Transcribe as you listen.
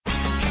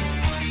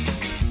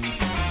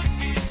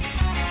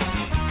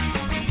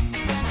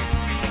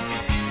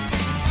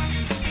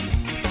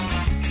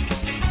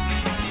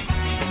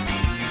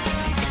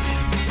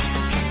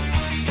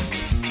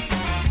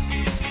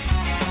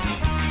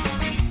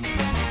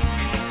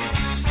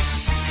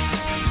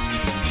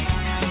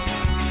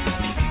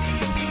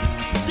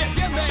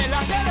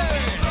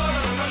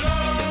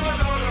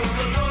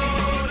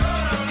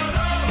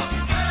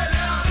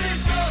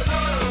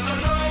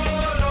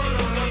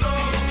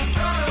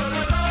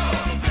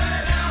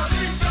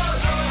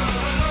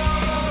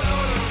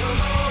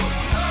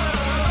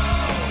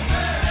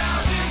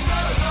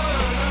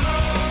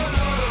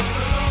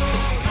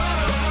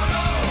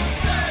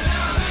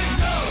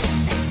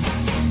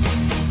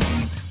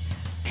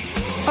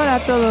Hola a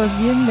todos,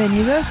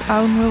 bienvenidos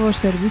a un nuevo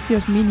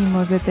Servicios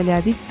Mínimos de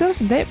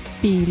Teleadictos de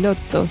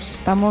pilotos.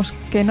 Estamos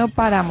que no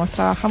paramos,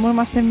 trabajamos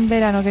más en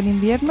verano que en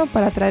invierno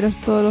para traeros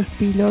todos los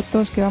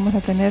pilotos que vamos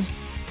a tener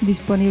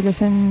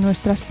disponibles en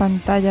nuestras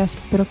pantallas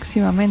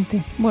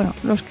próximamente. Bueno,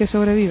 los que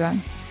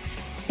sobrevivan.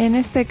 En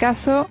este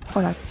caso,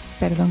 hola,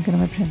 perdón que no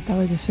me he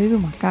presentado, yo soy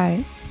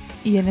Dumakae.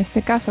 Y en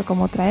este caso,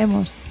 como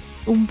traemos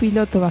un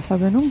piloto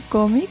basado en un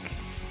cómic,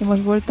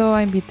 hemos vuelto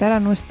a invitar a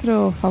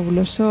nuestro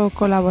fabuloso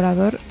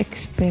colaborador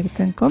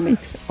experto en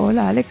cómics.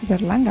 Hola, Alex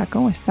Berlanga,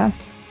 ¿cómo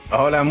estás?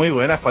 Hola, muy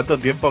buenas. ¿Cuánto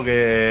tiempo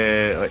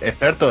que...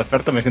 Experto,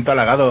 me siento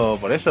halagado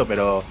por eso,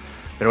 pero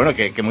bueno,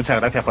 que muchas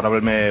gracias por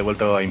haberme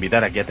vuelto a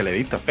invitar aquí a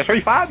Teledictos, ¡que soy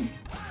fan!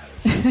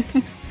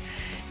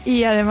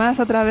 Y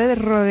además otra vez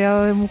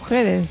rodeado de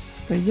mujeres.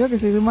 Estoy yo, que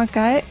soy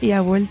Dumakae, y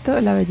ha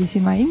vuelto la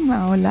bellísima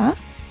Inma. Hola.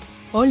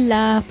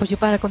 Hola, pues yo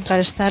para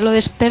contrarrestar lo de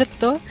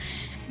experto,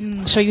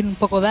 soy un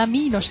poco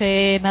dummy, no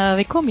sé nada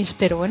de cómics,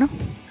 pero bueno,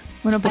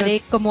 pero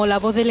haré como la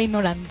voz de la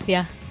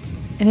ignorancia.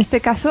 En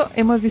este caso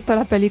hemos visto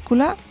la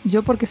película,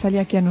 yo porque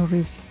salía Keanu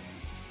Reeves.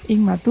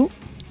 Inma, ¿tú?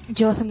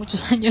 Yo hace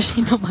muchos años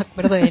y no me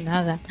acuerdo de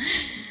nada,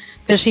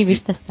 pero sí,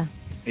 vista está.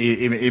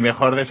 Y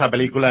mejor de esa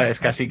película es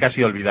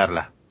casi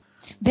olvidarla.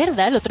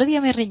 ¿Verdad? El otro día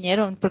me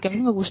riñeron, porque a mí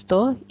me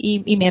gustó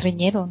y me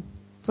riñeron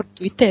por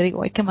Twitter.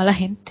 Digo, ay, qué mala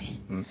gente.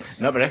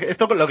 No, pero es que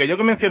esto, lo que yo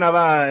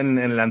mencionaba en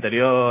el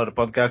anterior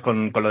podcast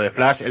con lo de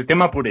Flash, el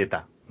tema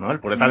pureta, ¿no? El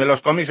pureta de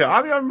los cómics,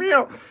 ¡ah, Dios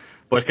mío!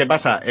 Pues, ¿qué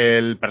pasa?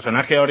 El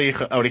personaje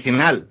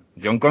original,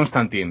 John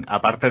Constantine,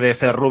 aparte de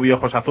ser rubio,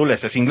 ojos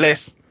azules, es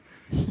inglés.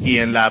 Y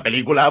en la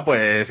película,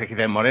 pues, se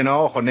dice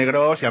moreno, ojos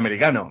negros y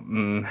americano.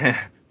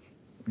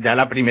 Ya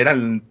la primera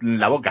en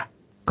la boca.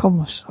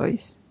 ¿Cómo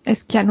sois?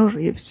 Es Keanu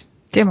Reeves.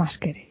 ¿Qué más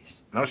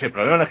queréis? No, si el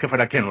problema no es que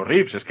fuera Keanu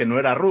Reeves, es que no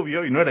era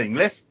rubio y no era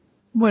inglés.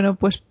 Bueno,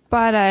 pues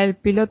para el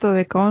piloto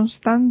de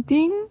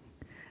Constantine,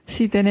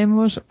 sí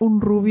tenemos un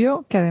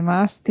rubio que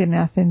además tiene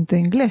acento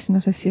inglés. No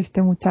sé si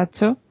este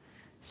muchacho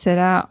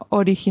será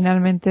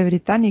originalmente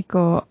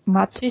británico.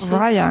 Matt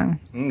Ryan.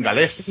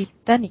 Galés.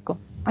 Británico.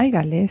 Ay,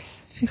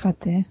 galés,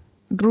 fíjate.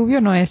 Rubio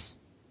no es,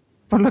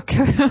 por lo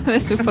que veo de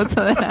su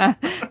foto de la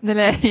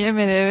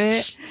IMDb.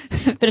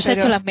 Pero se ha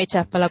hecho las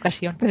mechas para la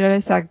ocasión. Pero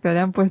exacto, le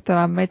han puesto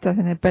las mechas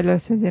en el pelo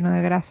ese lleno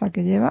de grasa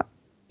que lleva.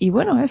 Y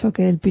bueno, eso,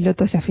 que el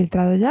piloto se ha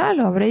filtrado ya,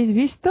 lo habréis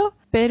visto,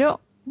 pero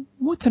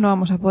mucho no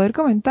vamos a poder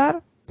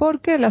comentar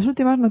porque las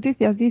últimas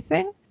noticias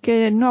dicen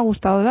que no ha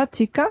gustado la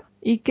chica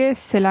y que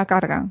se la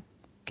cargan,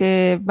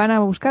 que van a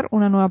buscar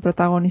una nueva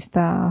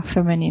protagonista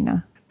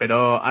femenina. Pero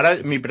ahora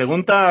mi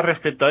pregunta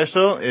respecto a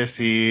eso es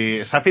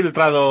si se ha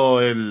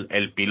filtrado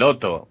el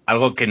piloto,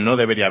 algo que no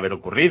debería haber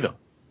ocurrido,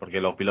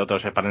 porque los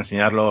pilotos es para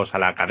enseñarlos a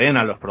la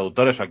cadena, a los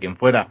productores o a quien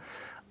fuera.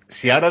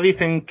 Si ahora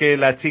dicen que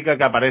la chica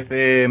que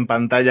aparece en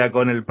pantalla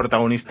con el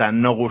protagonista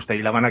no gusta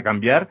y la van a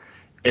cambiar,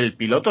 ¿el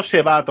piloto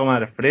se va a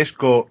tomar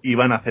fresco y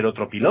van a hacer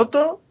otro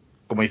piloto?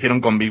 Como hicieron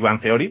con Big Bang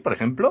Theory, por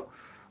ejemplo.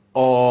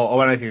 O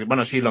van a decir,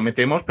 bueno, sí, lo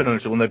metemos, pero en el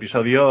segundo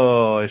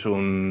episodio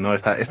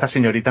esta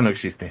señorita no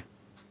existe.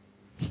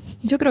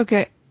 Yo creo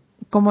que,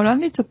 como lo han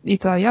dicho y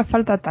todavía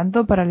falta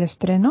tanto para el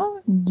estreno,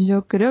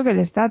 yo creo que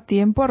les da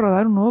tiempo a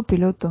rodar un nuevo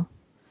piloto.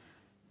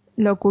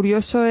 Lo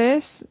curioso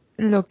es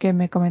lo que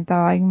me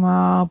comentaba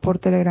Inma por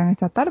Telegram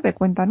esta tarde.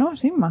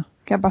 Cuéntanos, Inma,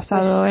 ¿qué ha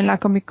pasado en la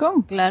Comic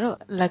Con? Claro,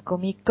 la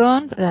Comic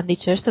Con han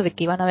dicho esto de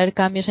que iban a haber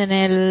cambios en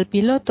el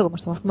piloto, como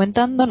estamos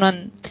comentando.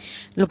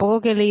 Lo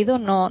poco que he leído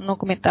no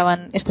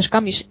comentaban estos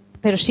cambios,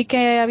 pero sí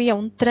que había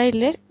un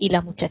tráiler y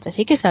la muchacha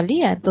sí que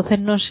salía. Entonces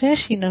no sé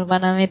si nos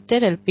van a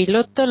meter el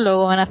piloto,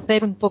 luego van a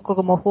hacer un poco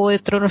como Juego de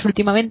Tronos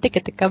últimamente,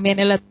 que te cambian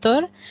el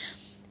actor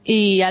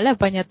y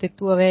apáñate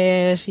tú a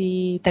ver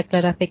si te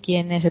aclaras de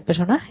quién es el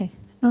personaje.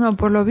 No,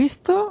 por lo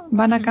visto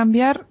van a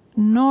cambiar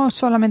no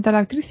solamente a la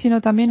actriz,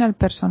 sino también al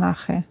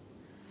personaje.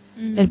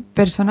 El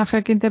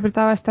personaje que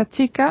interpretaba a esta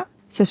chica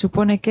se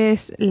supone que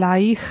es la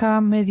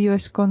hija medio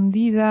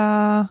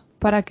escondida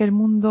para que el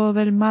mundo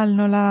del mal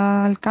no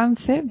la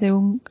alcance de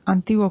un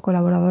antiguo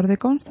colaborador de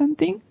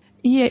Constantine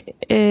y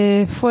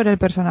fuera el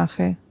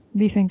personaje.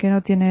 Dicen que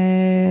no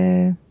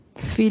tiene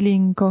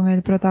feeling con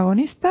el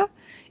protagonista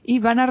y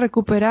van a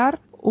recuperar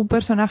un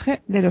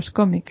personaje de los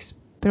cómics.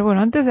 Pero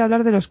bueno, antes de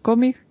hablar de los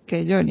cómics,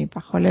 que yo ni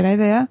pajolera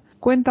idea,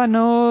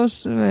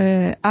 cuéntanos,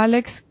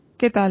 Alex,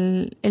 ¿qué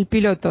tal el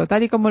piloto?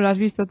 Tal y como lo has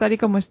visto, tal y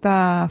como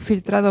está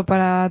filtrado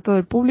para todo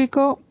el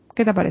público,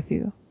 ¿qué te ha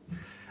parecido?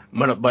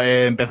 Bueno,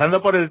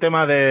 empezando por el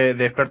tema de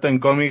experto en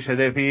cómics, he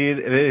de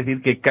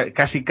decir que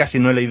casi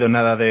no he leído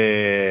nada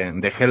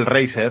de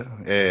Hellblazer,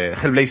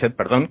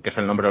 perdón, que es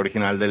el nombre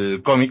original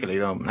del cómic, he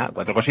leído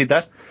 4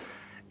 cositas,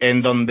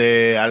 en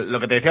donde lo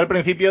que te decía al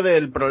principio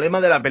del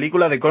problema de la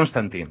película de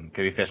Constantine,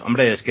 que dices,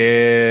 hombre, es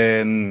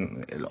que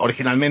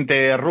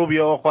originalmente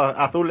rubio, ojos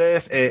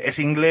azules, es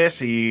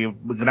inglés y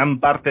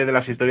gran parte de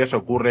las historias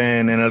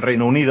ocurren en el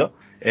Reino Unido,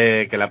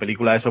 que la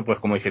película eso, pues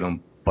como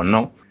dijeron, pues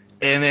no.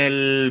 En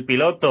el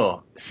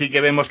piloto sí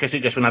que vemos que sí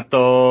que es un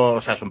actor,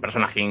 o sea, es un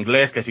personaje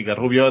inglés, que sí que es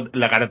rubio.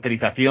 La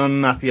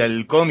caracterización hacia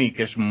el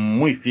cómic es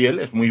muy fiel,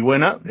 es muy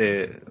buena.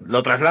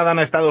 Lo trasladan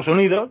a Estados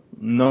Unidos,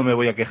 no me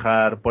voy a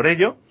quejar por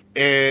ello.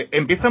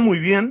 Empieza muy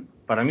bien,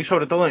 para mí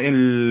sobre todo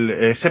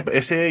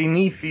ese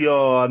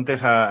inicio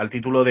antes al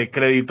título de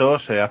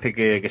créditos hace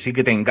que sí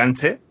que te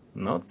enganche,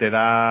 ¿no? Te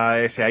da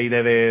ese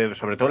aire de,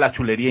 sobre todo la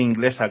chulería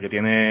inglesa que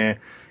tiene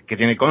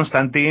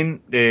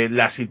Constantine,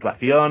 la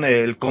situación,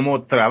 el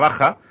cómo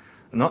trabaja,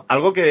 ¿no?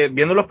 Algo que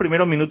viendo los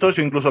primeros minutos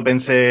yo incluso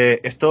pensé,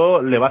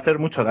 esto le va a hacer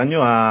mucho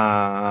daño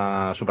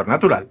a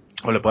Supernatural,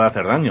 o le puede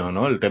hacer daño,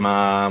 ¿no? El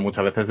tema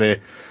muchas veces de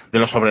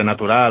lo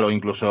sobrenatural o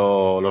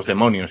incluso los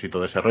demonios y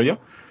todo ese rollo.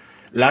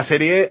 La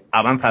serie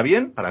avanza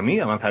bien, para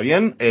mí, avanza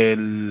bien.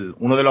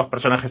 Uno de los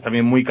personajes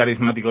también muy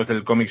carismáticos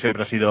del cómic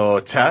siempre ha sido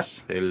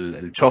Chas,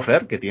 el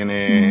chofer que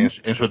tiene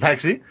en su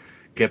taxi,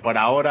 que por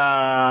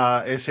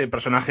ahora ese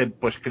personaje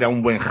pues crea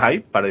un buen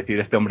hype para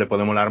decir este hombre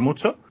puede molar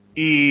mucho.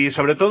 Y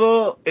sobre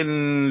todo,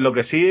 en lo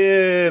que sí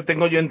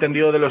tengo yo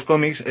entendido de los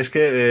cómics es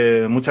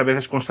que muchas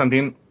veces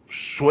Constantine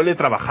suele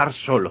trabajar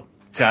solo.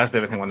 Chas de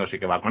vez en cuando sí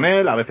que va con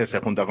él, a veces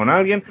se junta con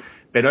alguien,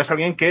 pero es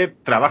alguien que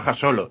trabaja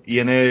solo. Y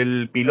en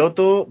el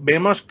piloto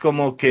vemos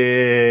como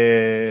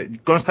que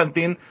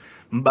Constantine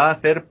va a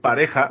hacer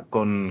pareja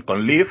con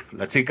Liv,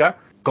 la chica,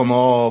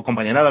 como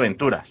compañera de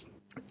aventuras.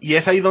 Y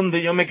es ahí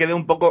donde yo me quedé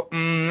un poco,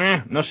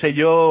 no sé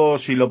yo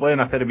si lo pueden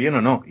hacer bien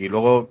o no. Y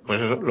luego,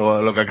 pues eso,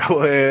 lo que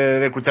acabo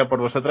de escuchar por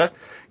vosotras,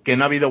 que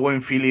no ha habido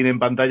buen feeling en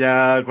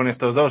pantalla con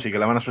estos dos y que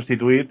la van a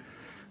sustituir,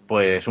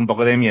 pues un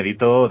poco de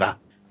miedito da.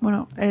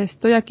 Bueno,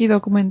 estoy aquí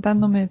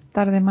documentándome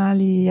tarde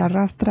mal y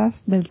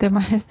arrastras del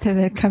tema este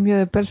del cambio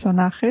de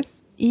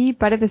personajes y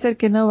parece ser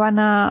que no van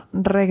a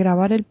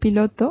regrabar el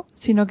piloto,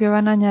 sino que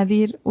van a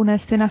añadir una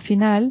escena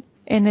final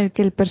en el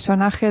que el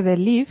personaje de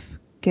Liv,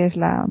 que es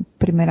la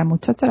primera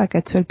muchacha, la que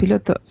ha hecho el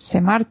piloto,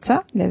 se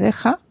marcha, le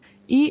deja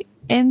y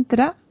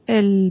entra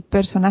el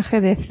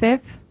personaje de Zed,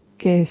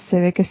 que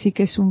se ve que sí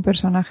que es un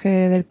personaje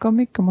del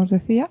cómic, como os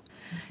decía,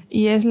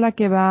 y es la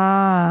que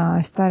va a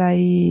estar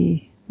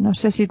ahí. No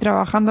sé si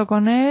trabajando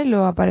con él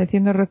o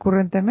apareciendo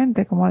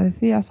recurrentemente, como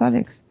decías,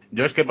 Alex.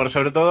 Yo es que por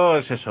sobre todo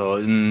es eso.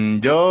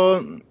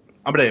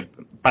 Hombre,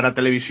 para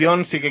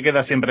televisión sí que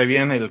queda siempre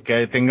bien el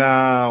que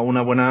tenga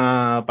una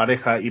buena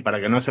pareja y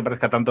para que no se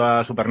parezca tanto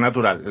a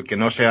Supernatural, el que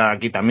no sea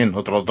aquí también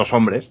otros dos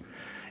hombres.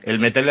 El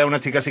meterle a una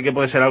chica sí que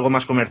puede ser algo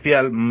más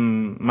comercial,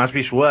 más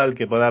visual,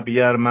 que pueda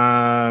pillar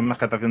más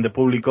captación de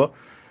público.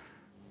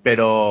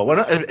 Pero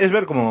bueno, es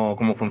ver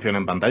cómo funciona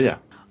en pantalla.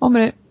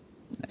 Hombre,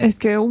 es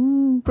que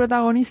un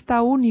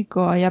protagonista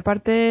único y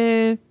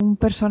aparte un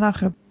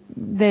personaje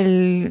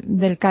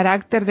del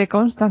carácter de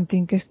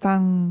Constantine que es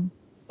tan,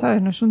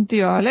 ¿sabes? No es un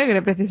tío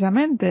alegre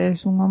precisamente,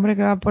 es un hombre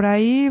que va por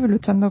ahí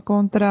luchando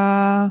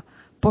contra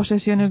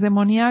posesiones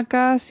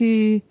demoníacas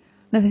y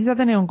necesita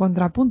tener un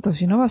contrapunto,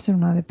 si no va a ser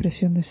una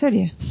depresión de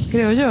serie,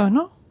 creo yo,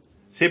 ¿no?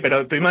 Sí,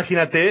 pero tú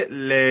imagínate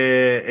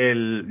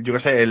yo qué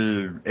sé,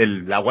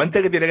 el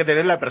aguante que tiene que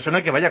tener la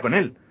persona que vaya con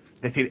él.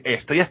 Es decir,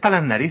 estoy hasta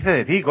las narices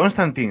de ti,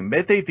 Constantine.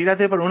 Vete y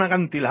tírate por un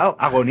acantilado.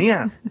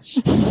 Agonía.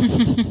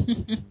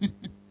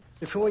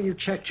 Before you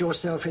checked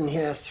yourself in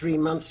here 3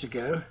 months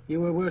ago,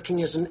 you were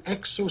working as an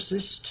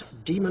exorcist,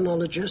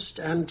 demonologist,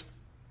 and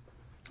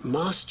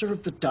master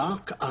of the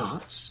dark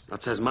arts.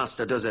 That says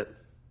master, does it?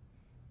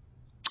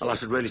 Well, I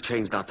should really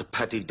change that to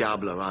petit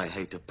dabbler. I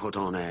hate to put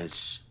on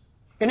airs.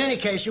 In any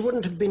case, you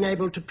wouldn't have been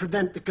able to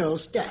prevent the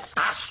girl's death.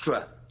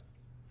 Astra.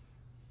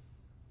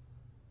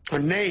 Her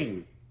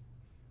name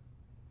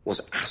was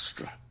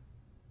Astra.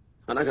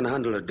 And I can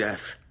handle her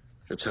death.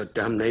 It's her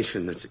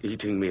damnation that's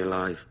eating me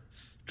alive.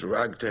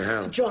 Dragged to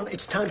hell. John,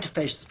 it's time to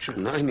face the truth.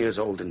 9 years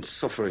old and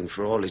suffering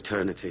for all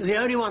eternity. The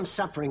only one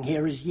suffering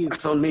here is you.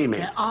 That's on me, mate.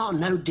 There are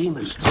no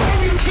demons. Why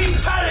do you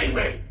keep telling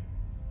me?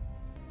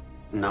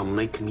 Now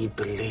make me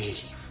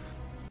believe.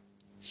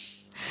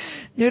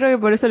 Yo creo que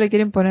por eso le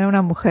quieren poner a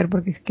una mujer,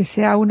 porque que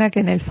sea una que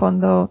en el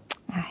fondo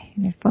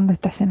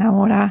estás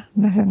enamorada,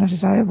 no se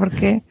sabe por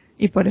qué,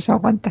 y por eso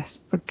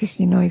aguantas, porque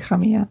si no, hija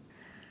mía.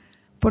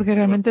 Porque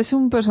realmente es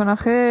un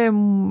personaje,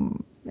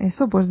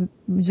 eso, pues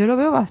yo lo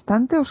veo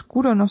bastante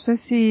oscuro. No sé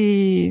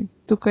si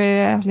tú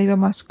que has leído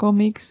más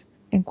cómics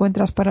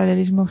encuentras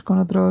paralelismos con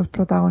otros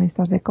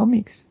protagonistas de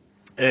cómics.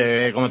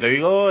 Como te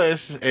digo,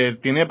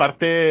 tiene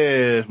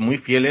partes muy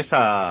fieles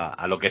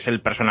a lo que es el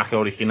personaje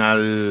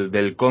original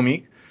del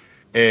cómic.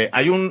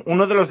 Hay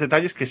uno de los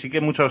detalles que sí que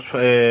muchos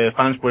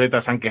fans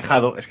puretas han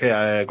quejado, es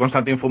que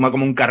Constantine fuma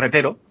como un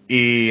carretero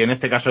y en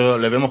este caso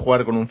le vemos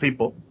jugar con un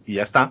cipo y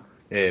ya está.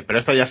 Pero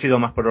esto ya ha sido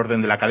más por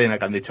orden de la cadena,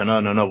 que han dicho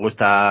no nos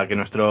gusta que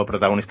nuestro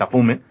protagonista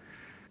fume.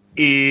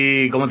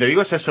 Y como te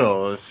digo, es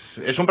eso,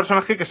 es un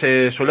personaje que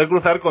se suele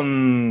cruzar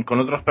con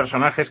otros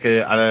personajes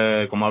que,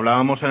 como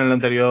hablábamos en el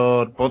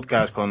anterior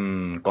podcast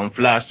con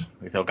Flash,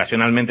 dice,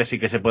 ocasionalmente sí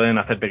que se pueden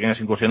hacer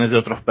pequeñas incursiones de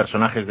otros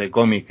personajes de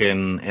cómic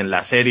en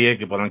la serie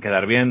que puedan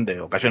quedar bien,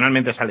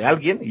 ocasionalmente sale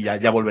alguien y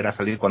ya volverá a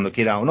salir cuando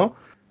quiera o no,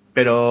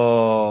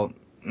 pero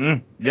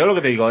yo lo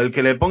que te digo, el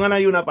que le pongan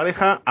ahí una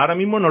pareja ahora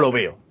mismo no lo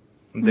veo.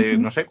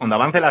 No sé, cuando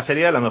avance la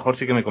serie a lo mejor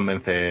sí que me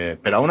convence.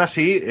 Pero aún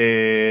así,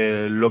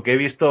 lo que he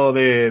visto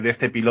de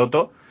este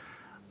piloto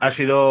ha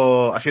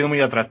sido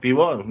muy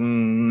atractivo.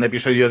 Un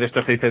episodio de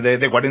estos que dice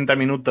de 40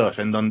 minutos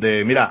en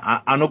donde, mira,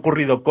 han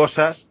ocurrido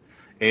cosas,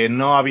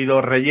 no ha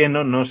habido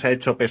relleno, no se ha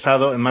hecho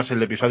pesado. Es más,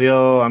 el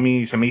episodio a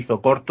mí se me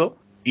hizo corto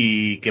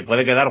y que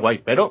puede quedar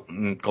guay. Pero,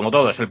 como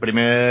todo, es el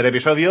primer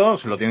episodio,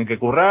 se lo tienen que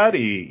currar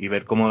y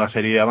ver cómo la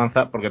serie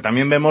avanza. Porque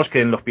también vemos que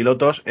en los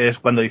pilotos es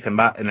cuando dicen,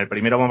 va, en el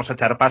primero vamos a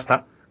echar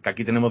pasta, que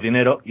aquí tenemos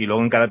dinero, y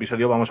luego en cada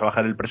episodio vamos a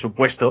bajar el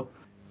presupuesto.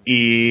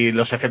 Y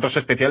los efectos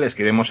especiales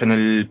que vemos en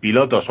el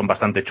piloto son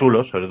bastante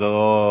chulos, sobre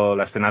todo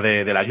la escena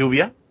de la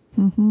lluvia.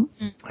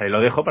 Ahí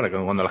lo dejo para que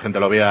cuando la gente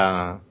lo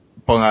vea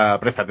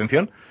preste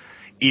atención.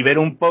 Y ver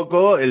un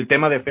poco el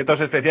tema de efectos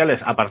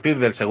especiales a partir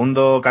del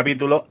segundo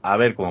capítulo, a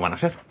ver cómo van a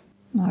ser.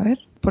 A ver,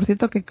 por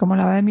cierto que como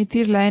la va a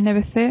emitir la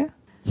NBC,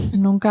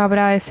 nunca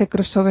habrá ese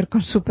crossover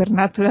con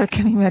Supernatural que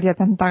a mí me haría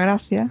tanta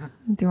gracia.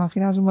 ¿Te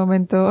imaginas un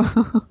momento?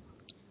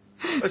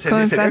 Pues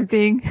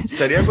Constantine.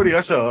 Sería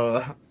curioso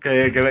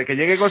que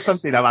llegue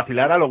Constantine a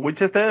vacilar a los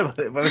Winchester,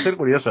 puede ser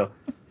curioso.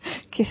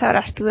 ¿Qué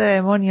sabrás tú de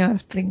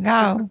demonios,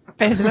 pringao?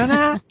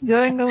 Perdona, yo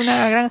vengo de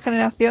una gran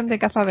generación de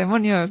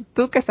cazademonios.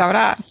 ¿Tú qué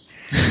sabrás?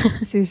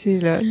 Sí,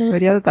 lo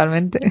vería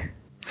totalmente.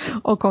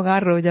 O con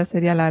Arrow ya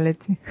sería la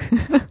leche.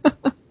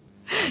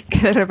 Que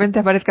de repente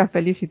aparezca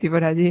Felicity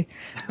por allí.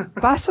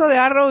 Paso de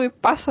Arrow y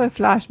paso de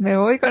Flash. Me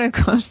voy con el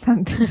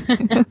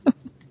Constantine.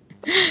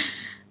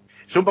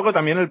 Es un poco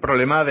también el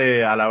problema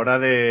a la hora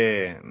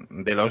de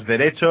los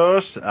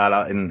derechos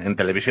en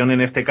televisión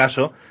en este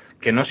caso,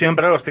 que no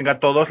siempre los tenga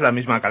todos la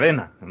misma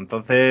cadena.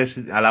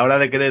 Entonces, a la hora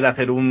de querer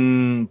hacer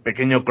un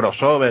pequeño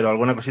crossover o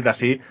alguna cosita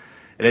así,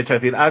 el hecho de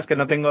decir, es que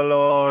no tengo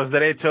los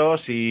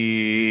derechos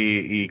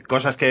y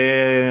cosas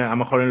que a lo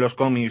mejor en los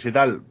cómics y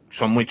tal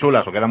son muy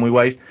chulas o quedan muy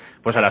guays,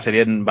 pues a la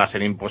serie va a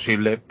ser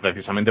imposible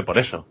precisamente por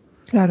eso.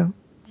 Claro.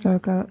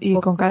 Y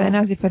con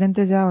cadenas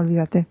diferentes ya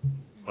olvídate.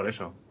 Por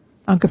eso.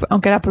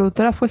 Aunque la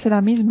productora fuese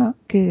la misma,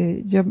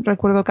 que yo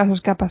recuerdo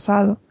casos que ha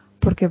pasado,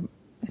 porque,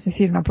 es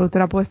decir, una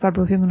productora puede estar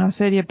produciendo una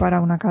serie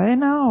para una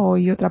cadena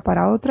y otra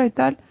para otra y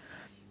tal,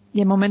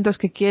 y en momentos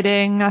que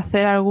quieren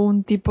hacer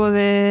algún tipo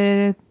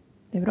de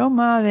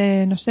broma,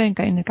 no sé,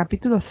 en el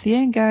capítulo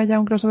 100 que haya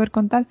un crossover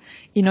con tal,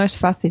 y no es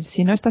fácil.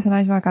 Si no estás en la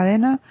misma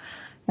cadena,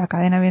 la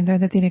cadena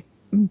evidentemente tiene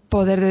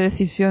poder de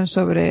decisión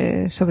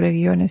sobre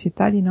guiones y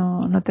tal, y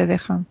no te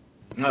dejan.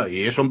 No,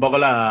 y es un poco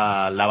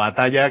la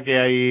batalla que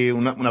hay,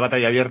 una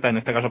batalla abierta, en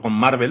este caso con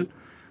Marvel,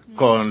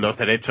 con los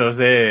derechos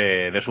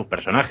de sus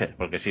personajes.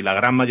 Porque si la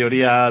gran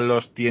mayoría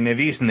los tiene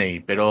Disney,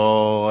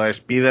 pero a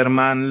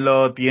Spider-Man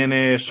lo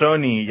tiene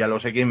Sony y a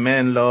los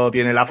X-Men lo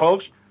tiene la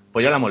Fox,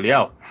 pues ya la hemos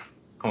liado,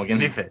 como quien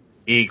dice.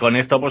 Y con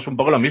esto pues un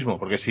poco lo mismo,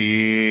 porque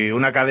si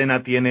una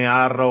cadena tiene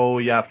a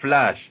Arrow y a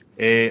Flash,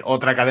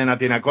 otra cadena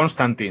tiene a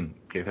Constantine,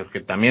 que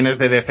también es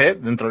de DC,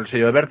 dentro del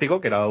sello de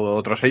Vértigo, que era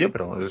otro sello,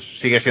 pero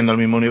sigue siendo el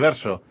mismo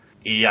universo,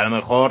 y a lo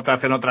mejor te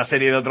hacen otra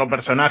serie de otro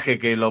personaje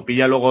que lo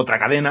pilla luego otra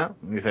cadena,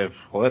 y dices,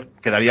 joder,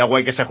 quedaría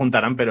guay que se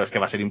juntaran, pero es que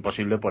va a ser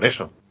imposible por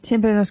eso.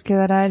 Siempre nos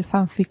quedará el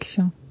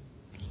fanfiction.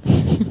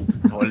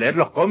 O leer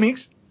los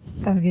cómics.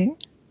 También.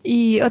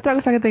 Y otra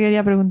cosa que te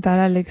quería preguntar,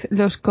 Alex,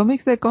 ¿los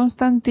cómics de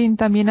Constantine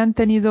también han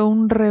tenido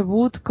un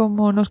reboot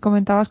como nos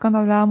comentabas cuando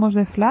hablábamos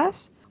de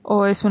Flash?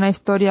 ¿O es una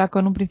historia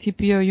con un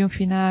principio y un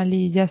final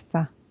y ya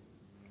está?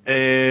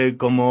 Es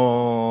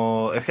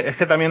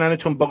que también han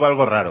hecho un poco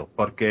algo raro,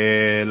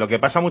 porque lo que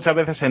pasa muchas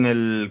veces en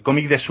el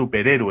cómic de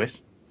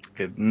superhéroes,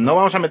 que no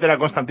vamos a meter a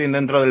Constantine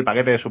dentro del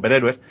paquete de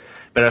superhéroes,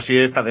 pero sí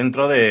está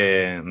dentro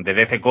de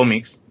DC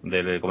Comics,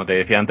 como te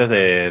decía antes,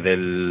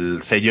 del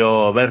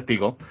sello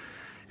Vértigo.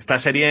 Esta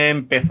serie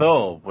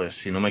empezó, pues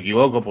si no me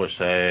equivoco, pues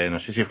no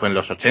sé si fue en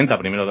los 80,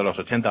 primero de los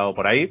 80 o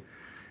por ahí.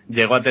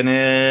 Llegó a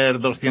tener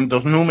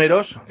 200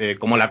 números,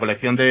 como la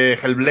colección de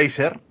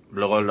Hellblazer,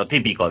 luego lo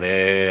típico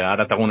de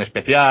ahora te hago un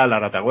especial,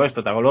 ahora te hago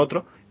esto, te hago lo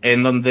otro,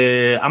 en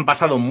donde han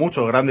pasado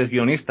muchos grandes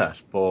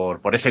guionistas por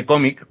ese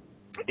cómic.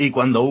 Y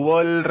cuando hubo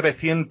el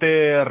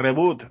reciente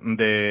reboot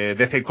de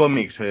DC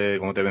Comics,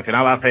 como te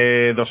mencionaba,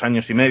 hace 2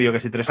 años y medio,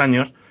 casi 3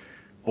 años,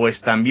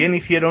 pues también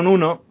hicieron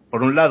uno,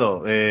 por un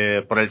lado,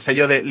 por el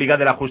sello de Liga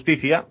de la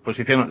Justicia, pues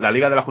hicieron la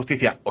Liga de la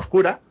Justicia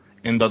Oscura,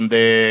 en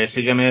donde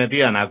sí que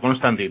metían a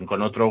Constantine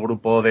con otro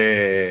grupo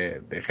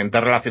de gente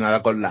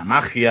relacionada con la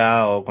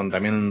magia o con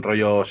también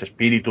rollos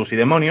espíritus y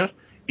demonios.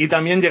 Y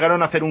también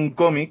llegaron a hacer un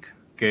cómic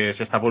que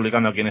se está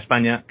publicando aquí en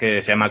España,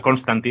 que se llama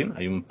Constantine,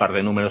 hay un par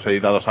de números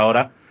editados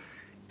ahora,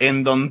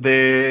 en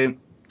donde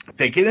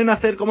te quieren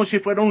hacer como si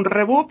fuera un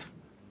reboot,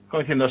 como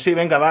diciendo, sí,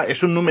 venga, va,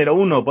 es un número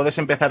 1, puedes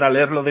empezar a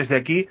leerlo desde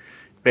aquí,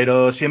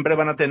 pero siempre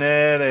van a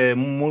tener, a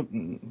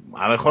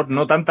lo mejor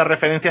no tantas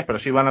referencias, pero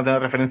sí van a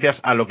tener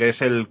referencias a lo que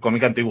es el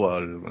cómic antiguo,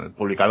 el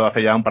publicado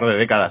hace ya un par de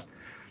décadas.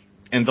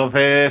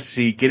 Entonces,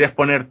 si quieres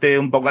ponerte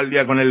un poco al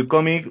día con el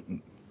cómic,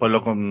 pues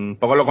un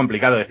poco lo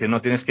complicado, es decir,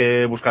 no tienes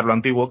que buscar lo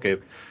antiguo, que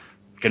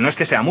no es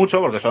que sea mucho,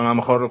 porque son a lo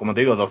mejor, como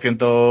te digo,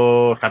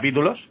 200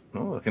 capítulos,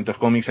 ¿no? 200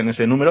 cómics en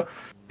ese número,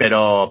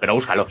 pero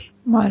búscalos.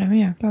 Madre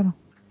mía, claro.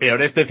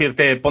 peor es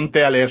decirte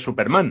ponte a leer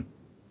Superman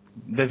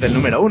desde el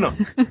número 1.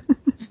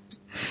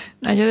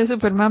 No, yo de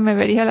Superman me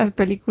vería las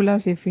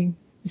películas y fin.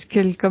 Es que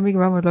el cómic,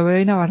 vamos, lo veo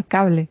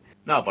inabarcable.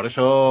 No, por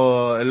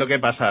eso es lo que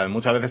pasa.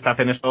 Muchas veces te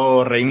hacen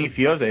estos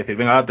reinicios de decir,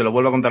 venga, te lo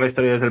vuelvo a contar la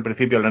historia desde el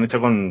principio. Lo han hecho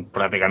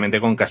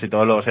prácticamente con casi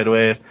todos los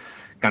héroes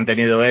que han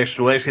tenido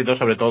su éxito,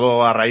 sobre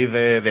todo a raíz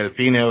del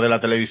cine o de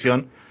la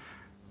televisión.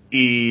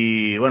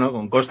 Y bueno,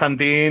 con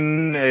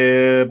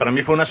Constantine para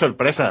mí fue una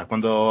sorpresa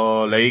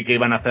cuando leí que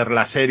iban a hacer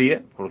la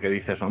serie, porque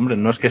dices, hombre,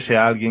 no es que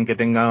sea alguien que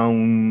tenga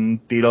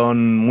un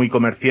tirón muy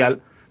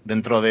comercial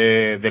dentro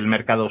del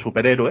mercado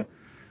superhéroe,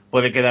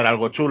 puede quedar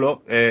algo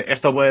chulo.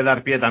 Esto puede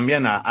dar pie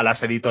también a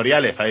las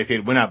editoriales, a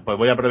decir, bueno, pues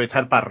voy a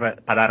aprovechar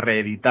para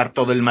reeditar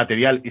todo el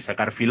material y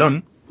sacar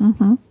filón,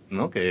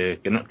 ¿no?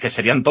 Que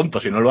serían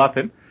tontos si no lo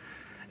hacen.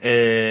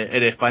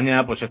 En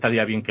España pues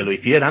estaría bien que lo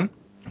hicieran,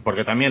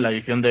 porque también la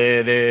edición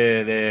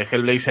de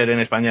Hellblazer en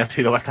España ha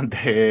sido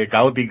bastante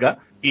caótica,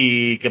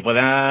 y que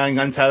pueda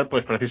enganchar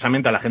pues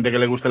precisamente a la gente que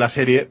le guste la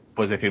serie,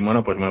 pues decir,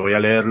 bueno, pues me voy a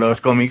leer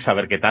los cómics a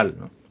ver qué tal,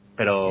 ¿no?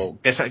 Pero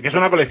que es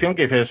una colección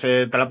que dices,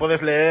 te la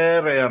puedes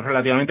leer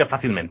relativamente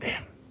fácilmente.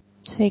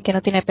 Sí, que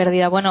no tiene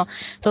pérdida. Bueno,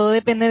 todo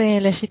depende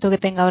del éxito que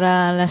tenga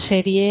ahora la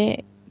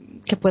serie,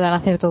 que puedan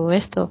hacer todo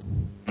esto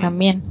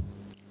también.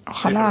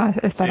 Ojalá,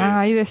 estarán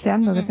ahí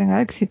deseando que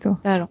tenga éxito.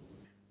 Claro.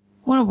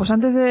 Bueno, pues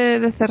antes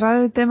de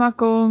cerrar el tema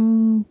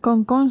con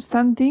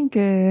Constantine,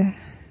 que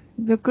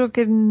yo creo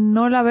que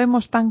no la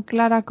vemos tan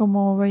clara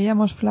como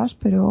veíamos Flash,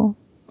 pero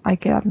hay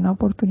que darle una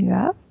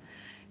oportunidad.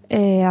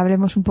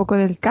 Hablemos un poco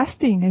del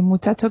casting. El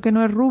muchacho que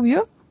no es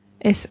rubio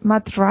es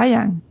Matt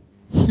Ryan.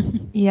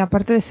 Y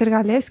aparte de ser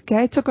galés, ¿qué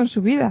ha hecho con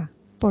su vida?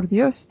 Por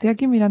Dios, estoy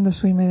aquí mirando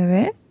su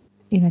IMDb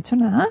y no ha hecho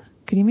nada.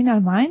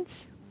 Criminal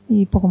Minds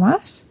y poco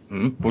más.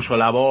 Puso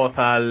la voz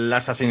al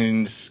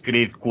Assassin's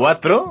Creed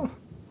 4.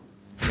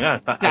 Ya,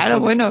 está,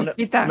 claro, bueno,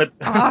 Pita,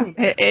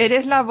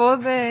 eres la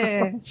voz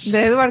de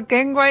Edward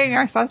Kenway en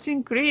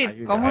Assassin's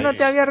Creed. ¿Cómo no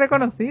te había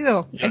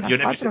reconocido? Y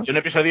un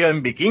episodio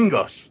en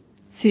Vikingos.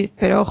 Sí,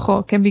 pero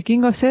ojo, que en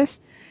Vikingos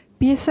es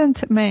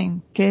Peasant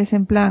Man, que es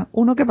en plan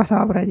uno que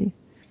pasaba por allí.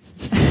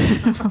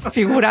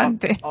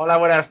 Figurante. Hola,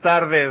 buenas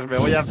tardes. Me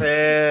voy a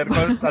hacer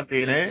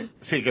Constantine, ¿eh?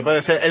 Sí, que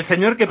puede ser el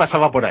señor que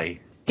pasaba por ahí.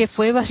 Que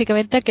fue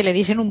básicamente a que le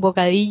diesen un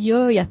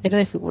bocadillo y hacer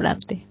de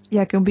figurante. Y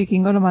a que un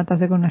vikingo lo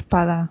matase con una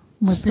espada,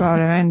 muy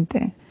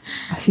probablemente.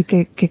 Así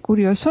que qué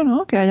curioso,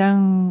 ¿no? Que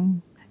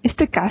hayan...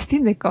 Este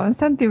casting de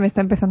Constantine me está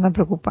empezando a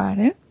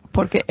preocupar, ¿eh?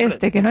 Porque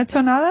que no ha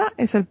hecho nada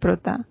es el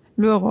prota.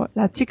 Luego,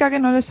 la chica que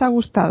no les ha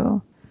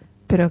gustado,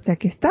 pero que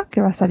aquí está,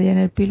 que va a salir en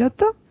el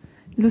piloto,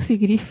 Lucy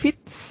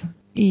Griffiths,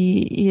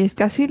 y es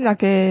casi la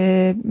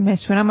que me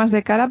suena más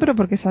de cara, pero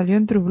porque salió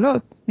en True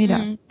Blood.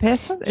 Mira,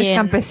 Peasant es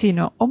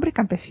campesino, hombre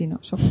campesino.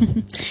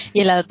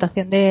 Y en la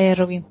adaptación de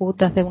Robin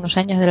Hood hace unos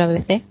años de la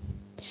BBC,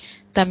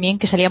 también,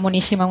 que salía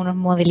monísima unos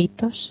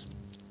modelitos,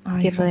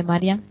 haciendo de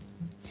Marian.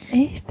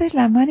 Esta es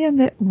la Marian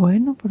de...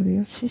 Bueno, por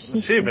Dios.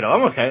 Sí, pero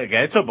vamos, que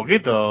ha hecho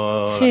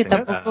poquito. Sí,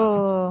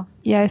 tampoco...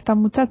 Y a esta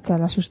muchacha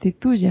la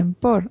sustituyen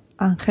por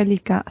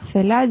Angélica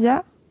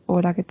Zelaya.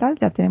 Hola, ¿qué tal?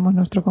 Ya tenemos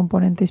nuestro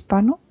componente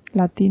hispano,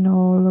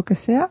 latino o lo que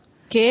sea.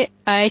 Que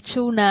ha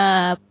hecho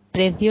una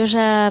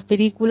preciosa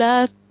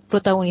película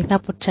protagonizada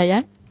por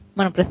Chayanne.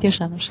 Bueno,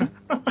 preciosa, no sé.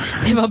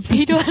 De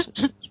vampiros.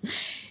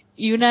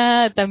 Y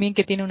una también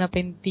que tiene una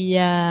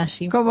pintilla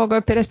así. ¿Cómo?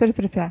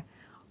 Espera.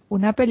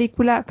 ¿Una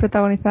película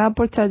protagonizada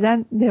por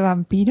Chayanne de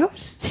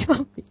vampiros?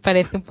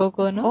 Parece un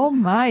poco, ¿no? Oh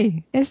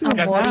my, es Amor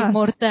verdad.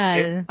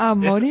 inmortal.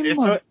 Amor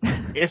inmortal.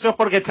 Eso es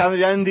porque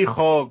Chayanne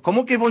dijo,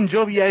 ¿cómo que Bon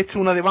Jovi ha hecho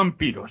una de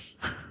vampiros?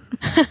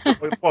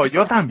 Pues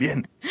yo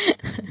también.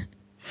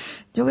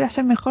 Yo voy a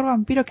ser mejor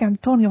vampiro que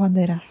Antonio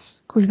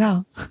Banderas.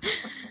 Cuidado.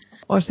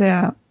 O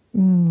sea,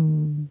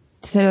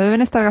 se lo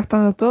deben estar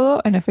gastando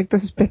todo en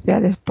efectos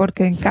especiales,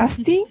 porque en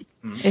casting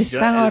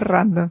están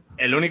ahorrando.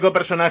 El único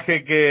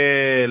personaje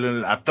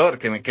el actor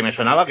que me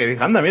sonaba, que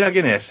dije, anda, mira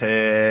quién es,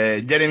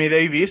 Jeremy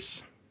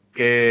Davis,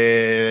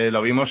 que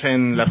lo vimos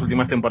en las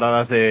últimas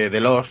temporadas de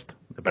Lost,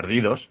 de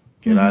Perdidos,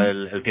 que era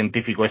el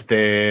científico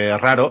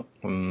raro,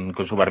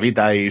 con su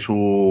barbita y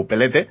su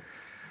pelete,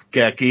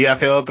 que aquí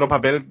hace otro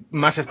papel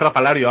más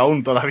estrafalario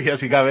aún todavía,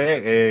 si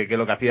cabe, que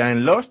lo que hacía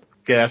en Lost,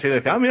 que así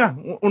decía, mira,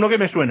 uno que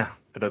me suena,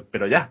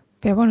 pero ya.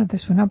 Pero bueno, te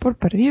suena por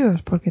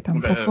Perdidos, porque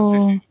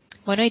tampoco... Sí.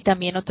 Bueno, y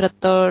también otro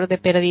actor de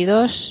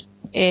Perdidos,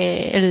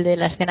 el de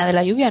la escena de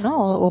la lluvia, ¿no?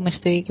 ¿O me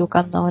estoy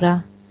equivocando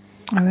ahora?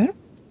 A ver.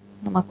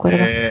 No me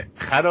acuerdo.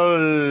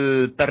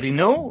 Harold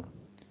Perrineau.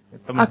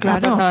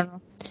 Claro.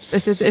 No.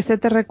 Este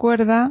te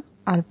recuerda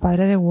al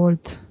padre de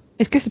Walt.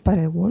 ¿Es que es el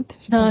padre de Walt?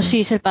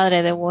 Sí, es el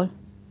padre de Walt.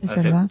 Es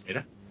verdad. Sí,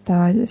 mira.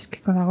 Es que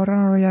con la gorra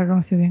no lo había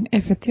reconocido bien.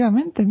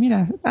 Efectivamente,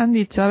 mira, han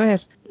dicho, a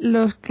ver,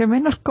 los que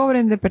menos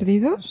cobren de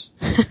Perdidos,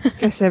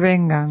 que se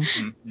vengan.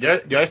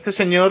 Yo a este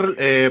señor,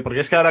 porque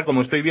es que ahora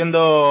como estoy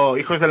viendo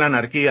Hijos de la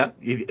Anarquía,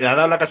 y ha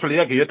dado la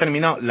casualidad que yo he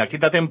terminado la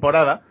quinta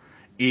temporada,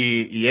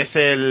 y es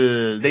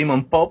el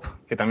Damon Pop,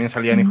 que también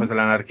salía en Hijos de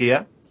la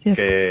Anarquía,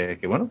 que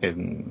bueno, que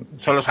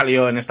solo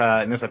salió en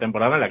esa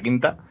temporada, en la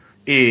quinta.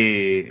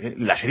 Y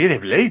la serie de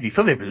Blade,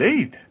 hizo de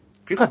Blade.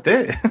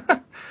 Fíjate.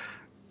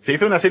 Se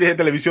hizo una serie de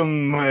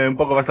televisión un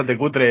poco bastante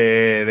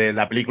cutre de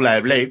la película de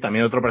Blade,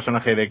 también otro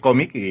personaje de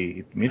cómic,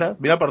 y mira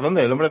por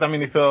dónde, el hombre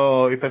también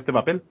hizo este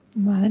papel.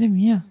 Madre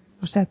mía.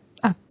 O sea,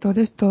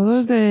 actores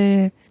todos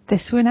de... Te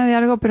suena de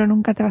algo, pero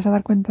nunca te vas a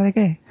dar cuenta de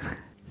qué.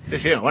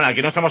 Sí, bueno,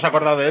 aquí nos hemos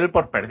acordado de él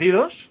por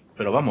Perdidos,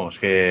 pero vamos,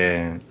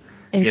 que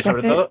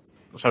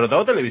sobre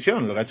todo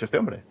televisión, lo que ha hecho este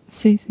hombre.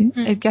 Sí.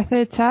 El que hace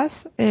de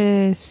Chas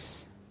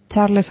es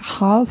Charles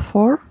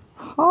Halford.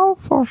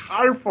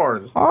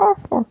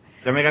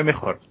 Ya me cae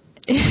mejor.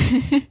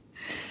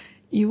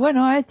 Y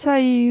bueno, ha hecho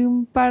ahí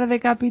un par de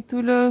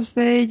capítulos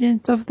de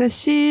Agents of the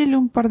S.H.I.E.L.D.,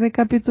 un par de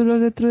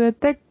capítulos de True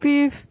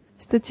Detective.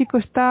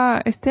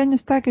 Este año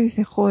está que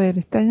dice, joder,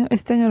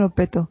 este año lo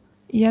peto.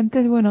 Y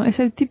antes, bueno, es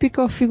el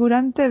típico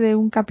figurante de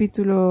un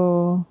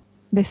capítulo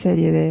de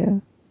serie de...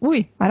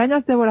 Uy,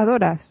 arañas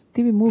devoradoras,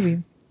 TV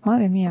Movie,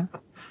 madre mía.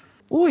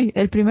 Uy,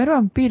 el primer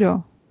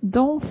vampiro.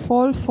 Don't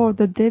fall for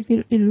the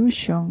devil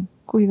illusion.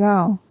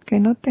 Cuidado, que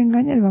no te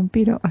engañe el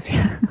vampiro. O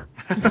sea,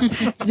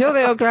 yo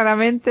veo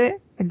claramente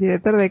el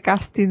director de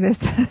casting de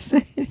esta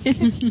serie.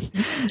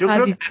 Yo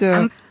creo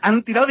que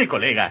han tirado de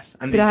colegas.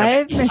 Han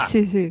traedme,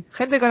 sí.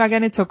 Gente con la que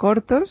han hecho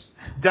cortos.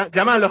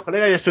 Llaman a los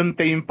colegas y eso,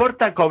 ¿te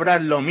importa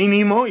cobrar lo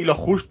mínimo y lo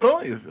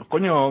justo? Y,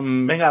 coño,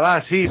 venga, va,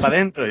 sí, para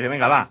adentro. Y dice,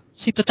 venga, va.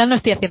 Sí, total, no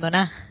estoy haciendo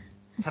nada.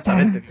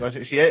 Exactamente. Digo,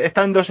 si he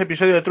estado en 2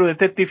 episodios de True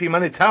Detective y me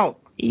han echado.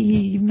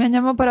 Y me han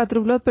llamado para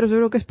True Blood, pero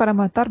seguro que es para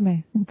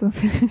matarme.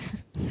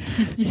 Entonces,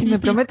 si me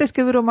prometes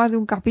que duro más de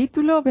un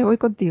capítulo, me voy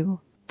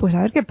contigo. Pues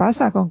a ver qué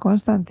pasa con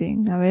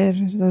Constantine. A ver,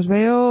 los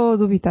veo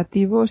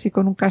dubitativos y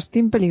con un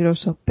casting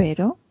peligroso,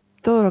 pero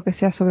todo lo que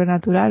sea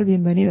sobrenatural,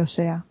 bienvenido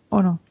sea,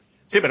 ¿o no?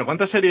 Sí, pero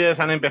 ¿cuántas series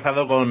han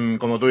empezado con,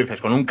 como tú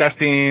dices, con un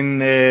casting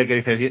que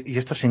dices, ¿y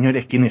estos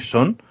señores quiénes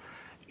son?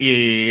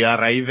 Y a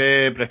raíz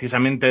de,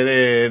 precisamente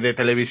de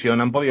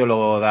televisión, han podido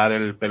luego dar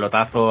el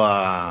pelotazo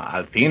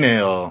al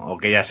cine o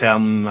que ya sea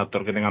un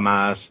actor que tenga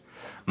más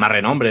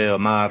renombre o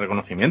más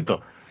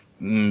reconocimiento.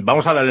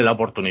 Vamos a darle la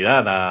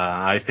oportunidad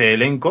a este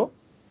elenco,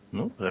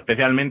 ¿no?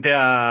 Especialmente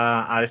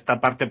a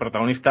esta parte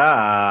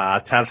protagonista,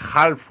 a Charles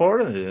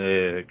Halford,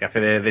 que hace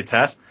de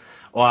Chas,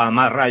 o a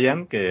Matt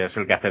Ryan, que es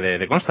el que hace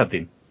de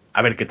Constantine.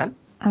 A ver qué tal.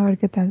 A ver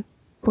qué tal.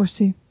 Pues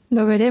sí,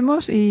 lo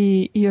veremos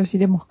y os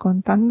iremos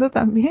contando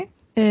también.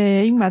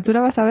 Inma, ¿tú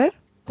la vas a ver?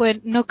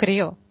 Pues no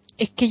creo.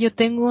 Es que yo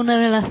tengo una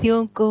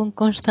relación con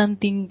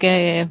Constantine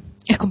que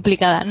es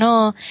complicada.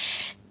 No,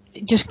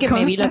 yo es que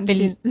me vi la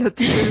peli. Lo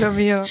tuyo y lo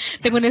mío.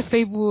 Tengo en el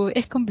Facebook,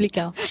 es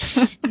complicado.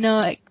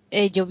 No,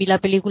 yo vi la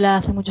película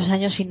hace muchos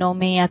años y no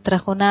me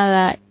atrajo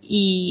nada,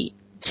 y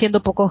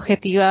siendo poco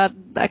objetiva,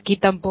 aquí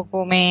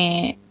tampoco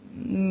me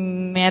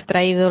ha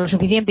traído lo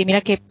suficiente. Y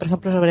mira que, por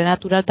ejemplo,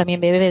 Sobrenatural también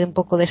bebe de un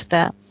poco de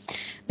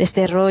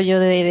este rollo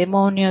de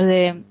demonios,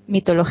 de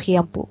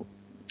mitología un poco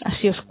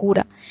así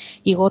oscura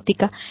y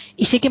gótica,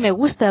 y sí que me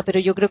gusta, pero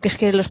yo creo que es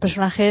que los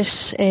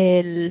personajes,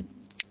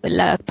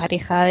 la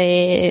pareja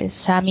de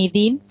Sam y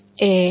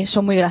Dean,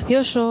 son muy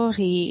graciosos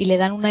y le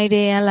dan un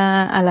aire a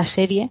la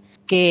serie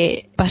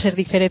que va a ser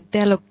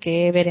diferente a lo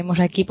que veremos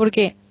aquí,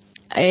 porque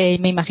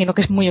me imagino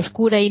que es muy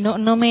oscura y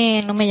no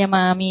me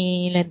llama a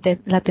mí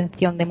la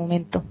atención de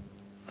momento.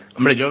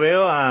 Hombre, yo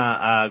veo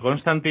a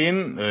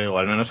Constantine, o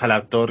al menos al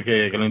actor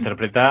que lo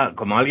interpreta,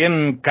 como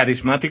alguien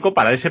carismático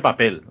para ese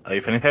papel. A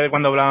diferencia de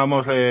cuando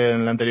hablábamos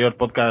en el anterior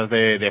podcast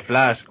de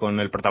Flash con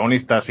el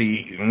protagonista,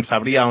 si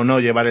sabría o no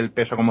llevar el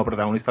peso como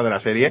protagonista de la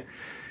serie,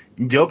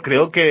 yo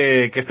creo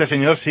que este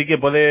señor sí que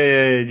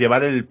puede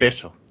llevar el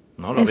peso,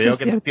 ¿no? Lo veo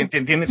que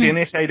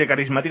tiene ese aire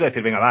carismático de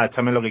decir, venga, va,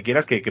 échame lo que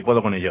quieras, que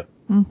puedo con ello.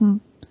 Uh-huh.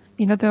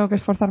 Y no tengo que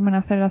esforzarme en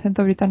hacer el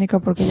acento británico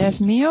porque ya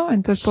es mío,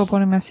 entonces puedo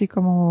ponerme así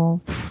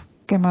como...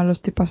 Qué mal lo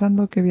estoy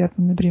pasando, qué vida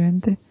tan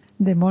deprimente.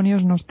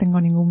 Demonios, no os tengo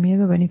ningún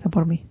miedo, venid a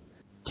por mí.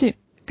 Sí,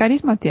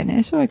 carisma tiene,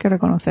 eso hay que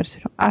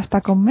reconocérselo.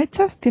 Hasta con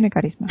mechas tiene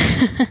carisma.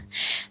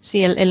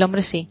 Sí, el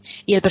hombre sí.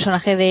 Y el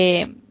personaje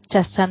de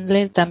Chas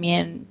Chandler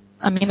también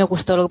a mí me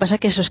gustó. Lo que pasa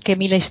es que eso es que a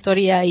mí la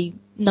historia y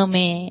no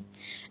me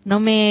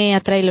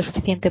atrae lo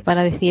suficiente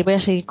para decir voy a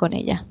seguir con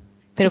ella.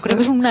 Pero creo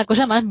que es una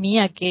cosa más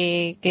mía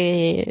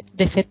que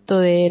defecto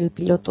del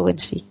piloto en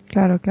sí.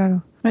 Claro.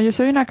 No, yo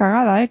soy una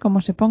cagada, como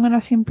se pongan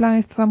así en plan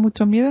esto da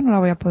mucho miedo, no la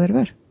voy a poder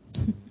ver.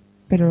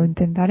 Pero lo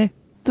intentaré.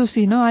 ¿Tú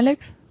sí, no,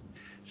 Alex?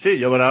 Sí,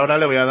 yo por ahora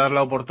le voy a dar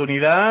la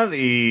oportunidad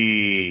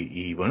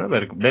y bueno,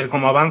 ver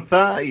cómo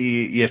avanza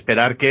y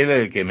esperar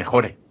que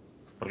mejore.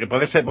 Porque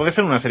puede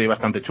ser una serie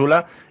bastante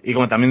chula y,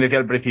 como también decía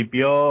al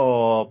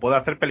principio, puede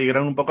hacer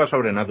peligrar un poco a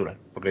Sobrenatural.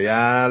 Porque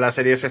ya la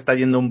serie se está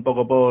yendo un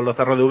poco por los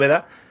cerros de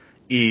Úbeda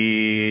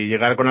y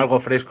llegar con algo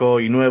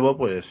fresco y nuevo,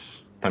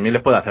 pues también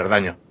les puede hacer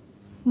daño.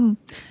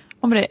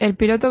 Hombre, el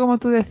piloto, como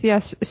tú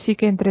decías, sí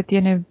que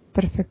entretiene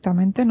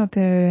perfectamente, no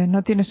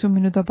tienes un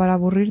minuto para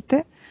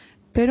aburrirte,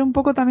 pero un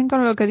poco también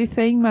con lo que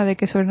dice Inma de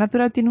que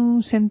Sobrenatural tiene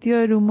un sentido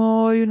del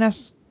humor y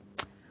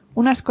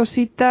unas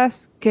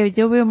cositas que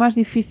yo veo más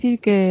difícil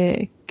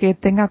que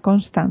tenga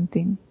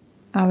Constantine.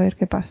 A ver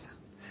qué pasa.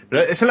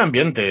 Pero es el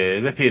ambiente,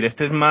 es decir,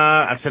 este es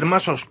más, al ser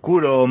más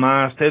oscuro,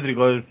 más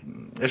tétrico,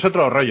 es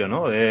otro rollo,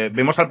 ¿no?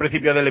 Vemos al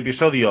principio del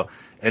episodio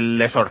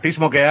el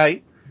exorcismo que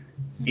hay,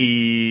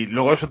 y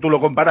luego eso tú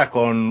lo comparas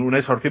con un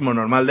exorcismo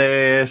normal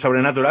de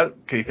Sobrenatural,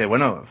 que dice,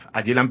 bueno,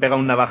 allí le han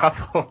pegado un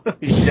navajazo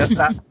y ya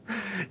está.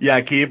 Y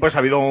aquí pues ha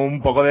habido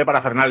un poco de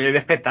parafernalia y de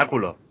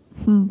espectáculo.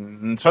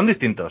 Son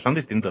distintos.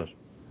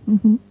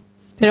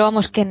 Pero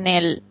vamos, que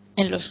en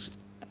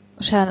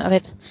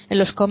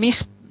los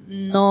cómics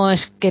no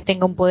es que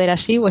tenga un poder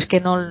así, o es que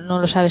no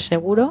lo sabes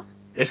seguro.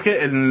 Es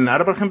que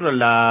ahora, por ejemplo, en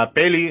la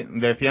peli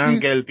decían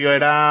que el tío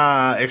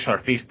era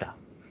exorcista,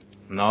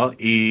 ¿no?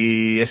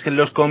 Y es que en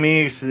los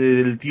cómics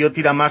el tío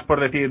tira más por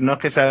decir, no es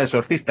que sea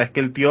exorcista, es que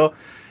el tío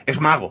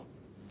es mago.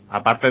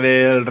 Aparte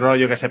del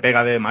rollo que se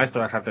pega de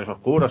maestro de las artes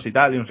oscuros y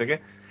tal, y no sé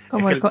qué.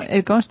 ¿Como es que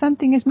el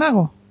Constantine es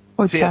mago?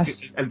 ¿O sí,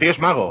 Chas? el tío es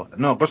mago.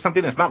 No,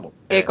 Constantine es mago.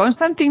 ¿Que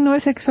Constantine no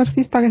es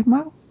exorcista que es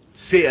mago?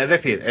 Sí, es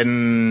decir,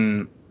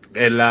 en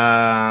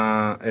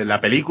la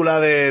película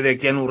de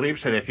Keanu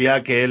Reeves se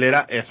decía que él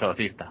era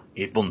exorcista,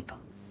 y punto.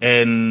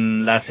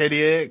 En la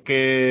serie,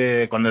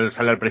 que cuando él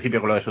sale al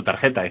principio con lo de su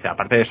tarjeta, dice,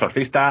 aparte de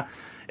exorcista,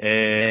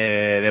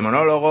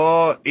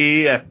 demonólogo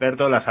y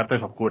experto en las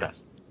artes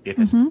oscuras. Y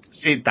dices,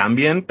 sí,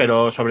 también,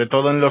 pero sobre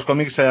todo en los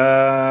cómics se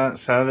ha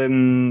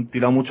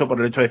tirado mucho por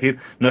el hecho de decir,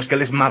 no, es que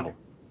él es mago.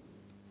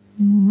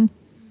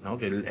 ¿No?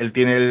 Que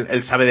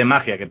él sabe de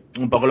magia, que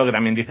un poco lo que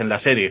también dice en la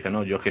serie, dice,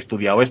 no, yo es que he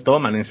estudiado esto,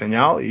 me han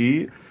enseñado,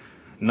 y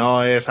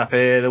no es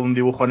hacer un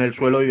dibujo en el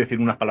suelo y decir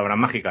unas palabras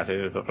mágicas,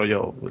 es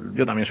rollo,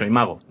 yo también soy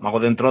mago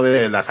dentro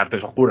de las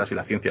artes oscuras y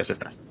las ciencias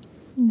estas.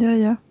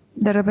 Ya.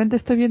 De repente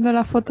estoy viendo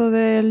la foto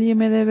del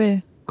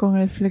IMDb con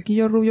el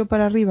flequillo rubio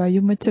para arriba y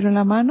un mechero en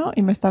la mano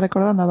y me está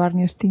recordando a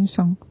Barney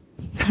Stinson.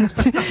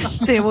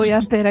 Te voy a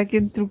hacer aquí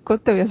un truco,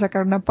 te voy a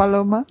sacar una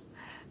paloma,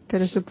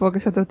 pero supongo que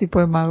es otro tipo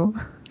de mago.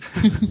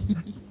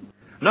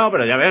 No,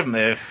 pero ya ves,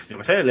 yo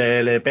qué sé,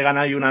 le pegan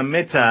ahí unas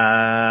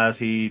mechas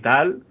y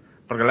tal,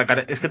 porque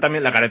es que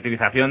también la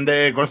caracterización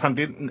de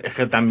Constantine es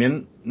que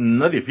también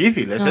no es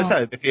difícil, es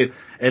esa, es decir,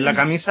 es la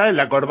camisa, es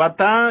la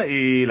corbata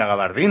y la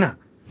gabardina.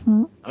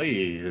 ¿No?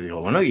 Y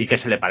digo, bueno, y que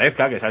se le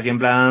parezca, que sea así en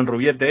plan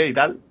rubiete y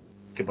tal,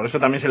 que por eso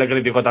también se le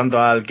criticó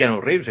tanto al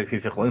Keanu Reeves, es que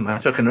dice, joder,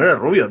 macho, es que no eres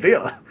rubio,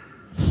 tío.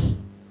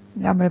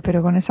 Ya, hombre,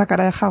 pero con esa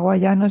cara de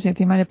hawaianos y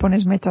encima le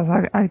pones mechas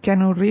al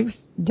Keanu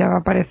Reeves, ya va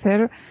a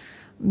parecer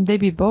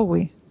David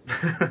Bowie.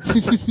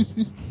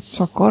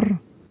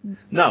 Socorro.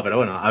 No, pero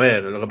bueno, a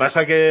ver, lo que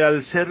pasa que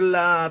al ser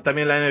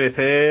también la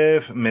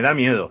NBC me da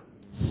miedo.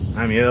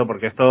 Me da miedo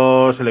porque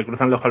esto se le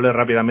cruzan los cables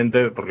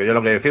rápidamente, porque ya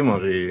lo que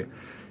decimos, y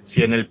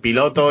si en el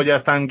piloto ya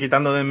están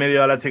quitando de en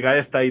medio a la chica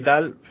esta y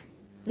tal...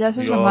 Ya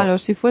eso es lo malo.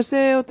 Si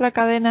fuese otra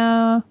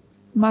cadena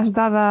más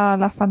dada a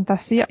la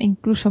fantasía,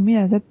 incluso,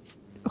 mira,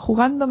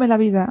 jugándome la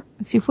vida,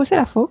 si fuese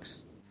la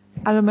Fox,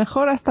 a lo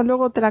mejor hasta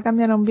luego te la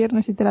cambian a un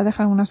viernes y te la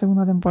dejan una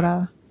segunda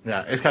temporada.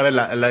 Ya, es que a ver,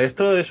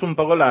 esto es un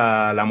poco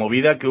la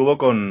movida que hubo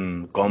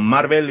con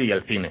Marvel y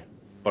el cine.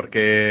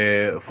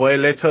 Porque fue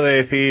el hecho de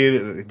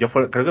decir,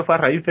 creo que fue a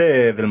raíz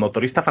del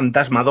Motorista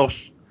Fantasma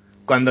 2,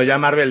 cuando ya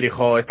Marvel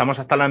dijo, estamos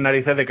hasta las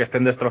narices de que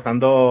estén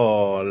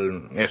destrozando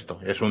esto.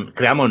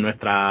 Creamos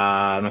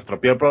nuestro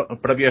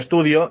propio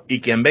estudio,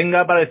 y quien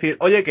venga para decir,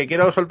 oye, que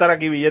quiero soltar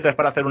aquí billetes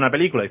para hacer una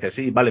película, dice,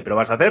 sí, vale, pero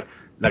vas a hacer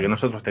la que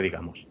nosotros te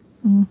digamos.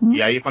 Y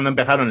ahí es cuando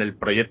empezaron el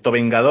proyecto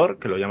Vengador,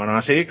 que lo llamaron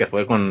así, que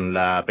fue con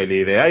la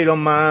peli de Iron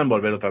Man,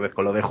 volver otra vez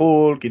con lo de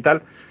Hulk y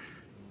tal.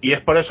 Y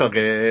es por eso que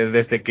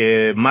desde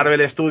que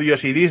Marvel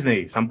Studios y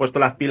Disney se han puesto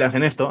las pilas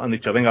en esto, han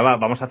dicho, venga,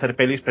 vamos a hacer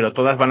pelis, pero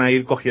todas van a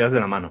ir cogidas de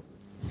la mano.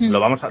 Lo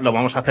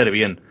vamos a hacer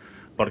bien.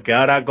 Porque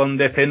ahora con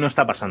DC no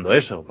está pasando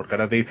eso. Porque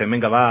ahora te dicen,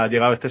 venga, ha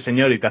llegado este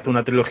señor y te hace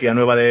una trilogía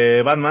nueva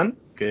de Batman,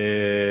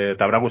 que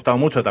te habrá gustado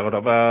mucho, te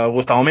habrá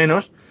gustado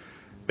menos.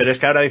 Pero es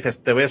que ahora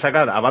dices, te voy a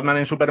sacar a Batman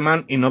en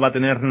Superman y no va a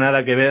tener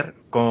nada que ver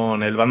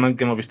con el Batman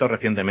que hemos visto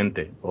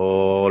recientemente.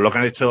 O lo que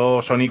han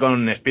hecho Sony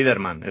con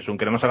Spider-Man.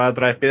 Queremos sacar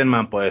otra de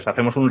Spider-Man, pues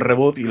hacemos un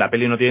reboot y la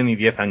peli no tiene ni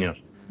 10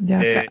 años.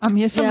 Ya, a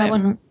mí eso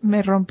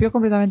me rompió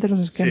completamente los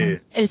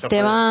esquemas. Sí, el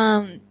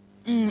tema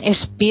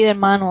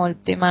Spider-Man, o el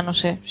tema, no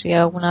sé si hay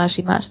alguna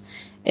así más,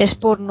 es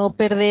por no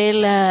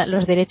perder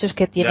los derechos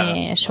que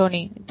tiene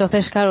Sony.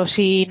 Entonces, claro,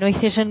 si no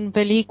hiciesen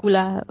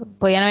película,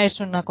 podrían haber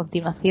hecho una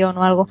continuación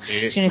o algo.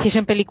 Si no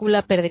hiciesen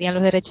película, perderían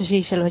los derechos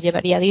y se los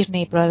llevaría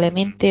Disney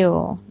probablemente,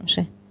 o no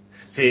sé.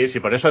 Sí,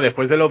 por eso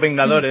después de Los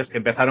Vengadores, que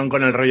empezaron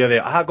con el rollo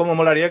de, cómo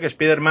molaría que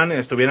Spider-Man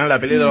estuviera en la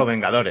peli de Los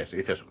Vengadores. Y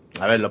dices,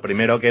 a ver, lo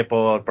primero que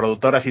por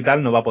productoras y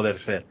tal no va a poder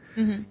ser.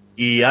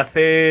 Y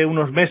hace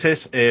unos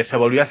meses se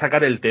volvió a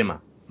sacar el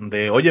tema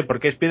de, oye, ¿por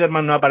qué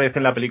Spider-Man no aparece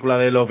en la película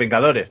de Los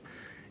Vengadores?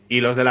 Y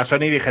los de la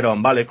Sony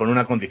dijeron, vale, con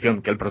una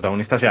condición, que el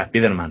protagonista sea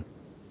Spider-Man.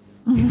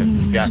 Y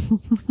dices,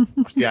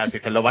 hostias,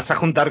 dices, ¿lo vas a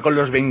juntar con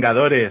los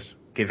Vengadores?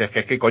 Que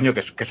dices, que coño,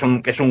 que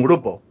es un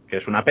grupo, que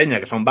es una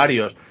peña, que son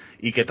varios,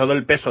 y que todo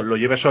el peso lo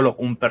lleve solo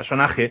un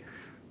personaje,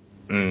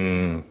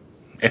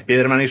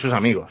 Spider-Man y sus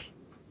amigos.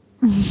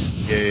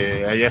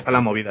 Ahí está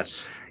la movida.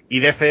 Y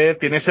DC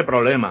tiene ese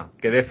problema,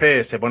 que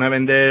DC se pone a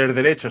vender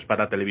derechos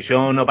para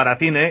televisión o para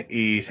cine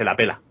y se la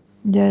pela.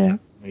 Ya.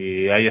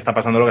 Y ahí está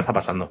pasando lo que está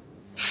pasando.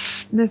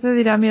 DC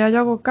dirá, mira, yo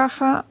hago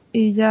caja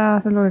y ya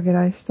haced lo que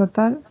queráis,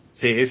 total.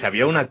 Sí, se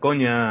había una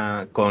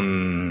coña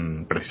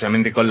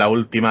precisamente con la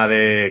última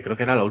creo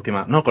que era la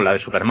última, no, con la de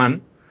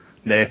Superman,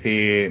 de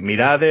decir,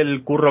 mirad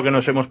el curro que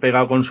nos hemos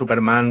pegado con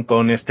Superman,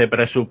 con este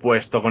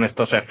presupuesto, con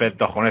estos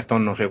efectos, con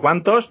estos no sé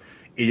cuántos,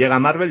 y llega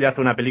Marvel y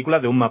hace una película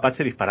de un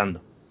mapache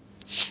disparando.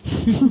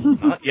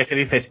 ¿No? Y es que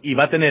dices, y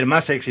va a tener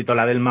más éxito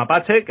la del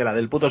mapache que la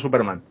del puto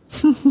Superman.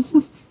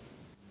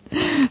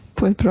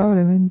 Pues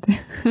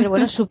probablemente. Pero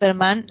bueno,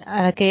 Superman,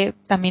 ahora que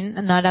también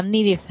no harán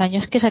ni 10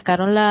 años que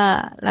sacaron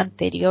la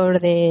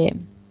anterior de...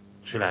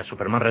 Sí, la de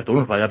Superman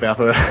Returns, vaya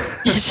pedazo de...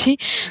 Sí,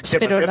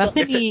 pero cierto, no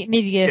hace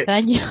ni 10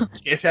 años.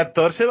 Ese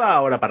actor se va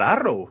ahora para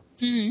Arrow.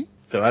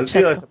 Se va el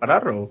tío ese para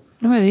Arrow.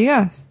 No me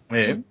digas.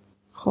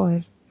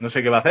 Joder. No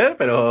sé qué va a hacer,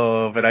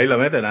 pero ahí lo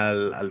meten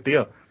al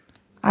tío.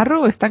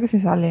 Arrow está que se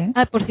sale, ¿eh?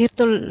 Ah, por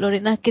cierto,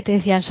 Lorena, que te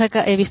decían,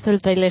 he visto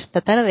el trailer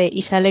esta tarde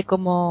y sale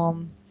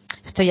como...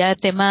 Esto ya es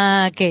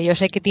tema que yo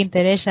sé que te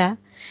interesa.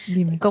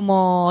 Dime.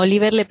 Como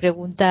Oliver le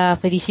pregunta a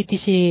Felicity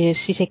si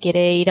se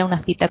quiere ir a una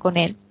cita con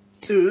él.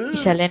 Y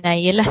salen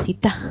ahí en la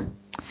cita.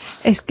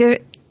 Es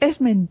que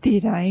es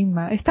mentira,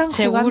 Inma. Están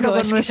jugando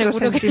con nuestros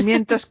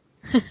sentimientos.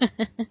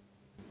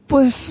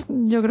 Pues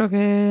yo creo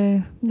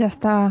que ya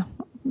está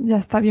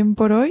bien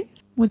por hoy.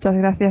 Muchas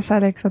gracias,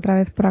 Alex, otra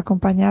vez por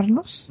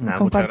acompañarnos y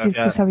compartir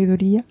tu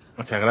sabiduría.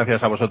 Muchas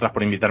gracias a vosotras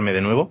por invitarme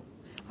de nuevo.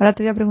 Ahora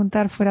te voy a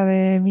preguntar fuera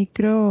de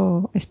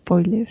micro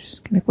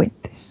spoilers, que me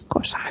cuentes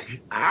cosas.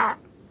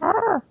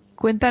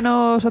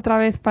 Cuéntanos otra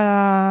vez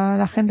para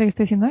la gente que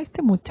esté diciendo,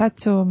 este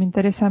muchacho me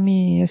interesa a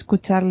mí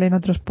escucharle en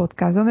otros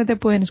podcasts. ¿Dónde te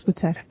pueden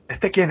escuchar?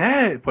 ¿Este quién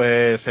es?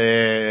 Pues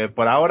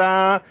por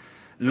ahora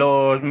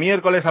los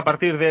miércoles a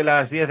partir de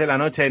las 10 de la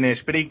noche en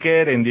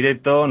Spreaker, en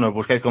directo, nos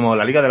buscáis como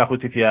la Liga de la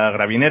Justicia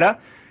Gravinera.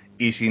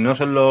 Y si no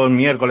son los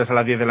miércoles a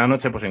las 10 de la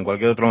noche, pues en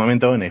cualquier otro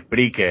momento en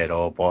Spreaker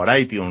o por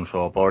iTunes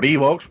o por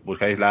iVoox,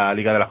 buscáis la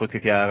Liga de la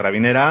Justicia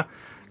Gravinera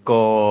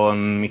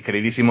con mis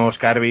queridísimos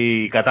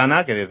Carby y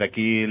Katana, que desde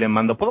aquí les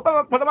mando... ¿Puedo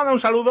mandar un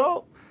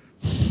saludo?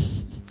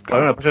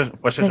 Bueno, pues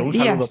eso, un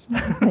saludo.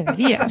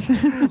 Deberías.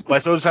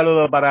 Pues un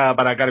saludo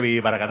para Carby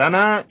y para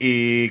Katana.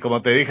 Y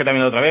como te dije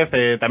también otra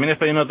vez, también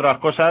estoy en otras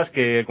cosas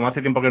que como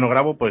hace tiempo que no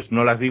grabo, pues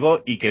no las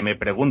digo y que me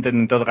pregunten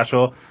en todo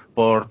caso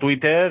por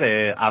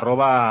Twitter,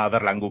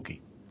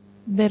 @Berlanguki.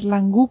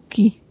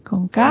 Berlanguki,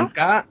 con K. Con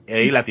K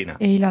e I latina.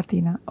 E I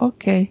latina,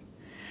 ok.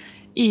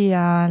 Y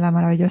a la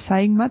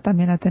maravillosa Inma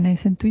también la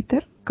tenéis en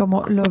Twitter,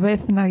 como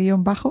Lobezna_.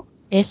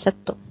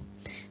 Exacto.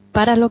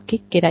 Para lo que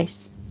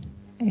queráis.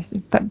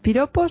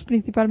 Piropos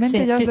principalmente.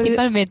 Sí, ya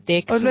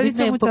principalmente. Os lo he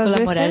dicho muchas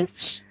veces. Moral.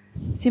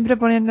 Siempre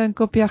poniendo en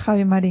copia a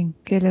Javi Marín,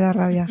 que le da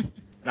rabia.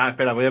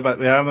 Espera, voy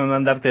a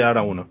mandarte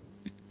ahora uno.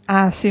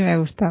 Ah, sí, me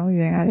gusta. Muy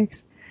bien,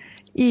 Alex.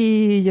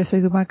 Y yo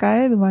soy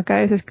Dumakae.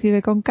 Dumakae se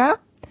escribe con K.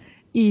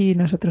 Y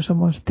nosotros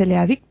somos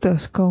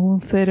Teleadictos, con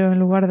un 0 en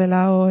lugar de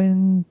la O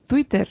en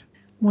Twitter.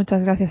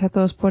 Muchas gracias a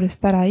todos por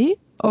estar ahí.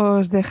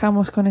 Os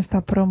dejamos con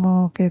esta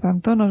promo que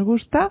tanto nos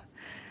gusta.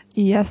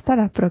 Y hasta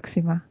la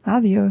próxima.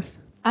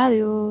 Adiós.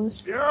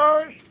 Adiós.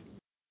 Adiós.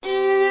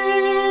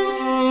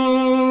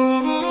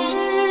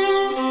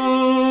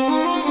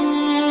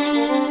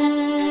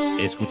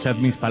 Escuchad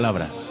mis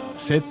palabras,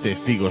 sed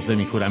testigos de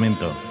mi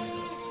juramento.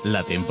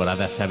 La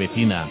temporada se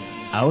avecina,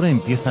 ahora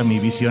empieza mi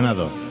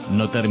visionado,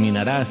 no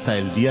terminará hasta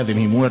el día de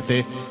mi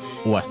muerte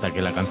o hasta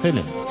que la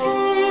cancelen.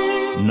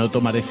 No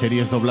tomaré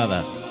series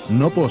dobladas,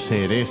 no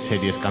poseeré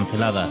series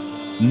canceladas,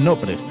 no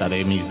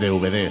prestaré mis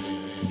DVDs,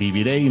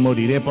 viviré y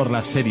moriré por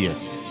las series.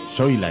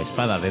 Soy la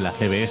espada de la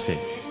CBS,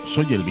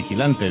 soy el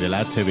vigilante de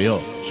la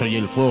HBO, soy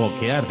el fuego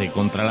que arde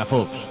contra la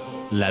Fox,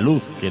 la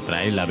luz que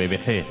trae la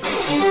BBC.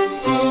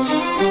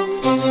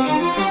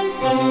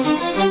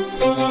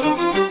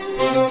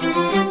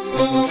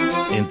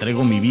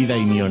 Entrego mi vida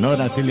y mi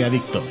honor a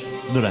Teleadictos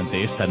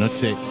durante esta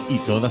noche y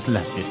todas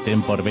las que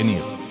estén por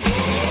venir.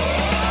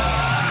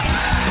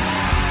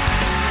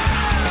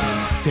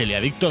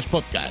 Teleadictos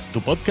Podcast, tu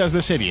podcast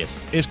de series.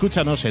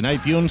 Escúchanos en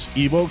iTunes,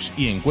 iVoox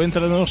y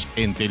encuéntranos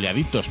en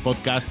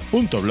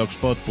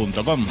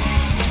teleadictospodcast.blogspot.com.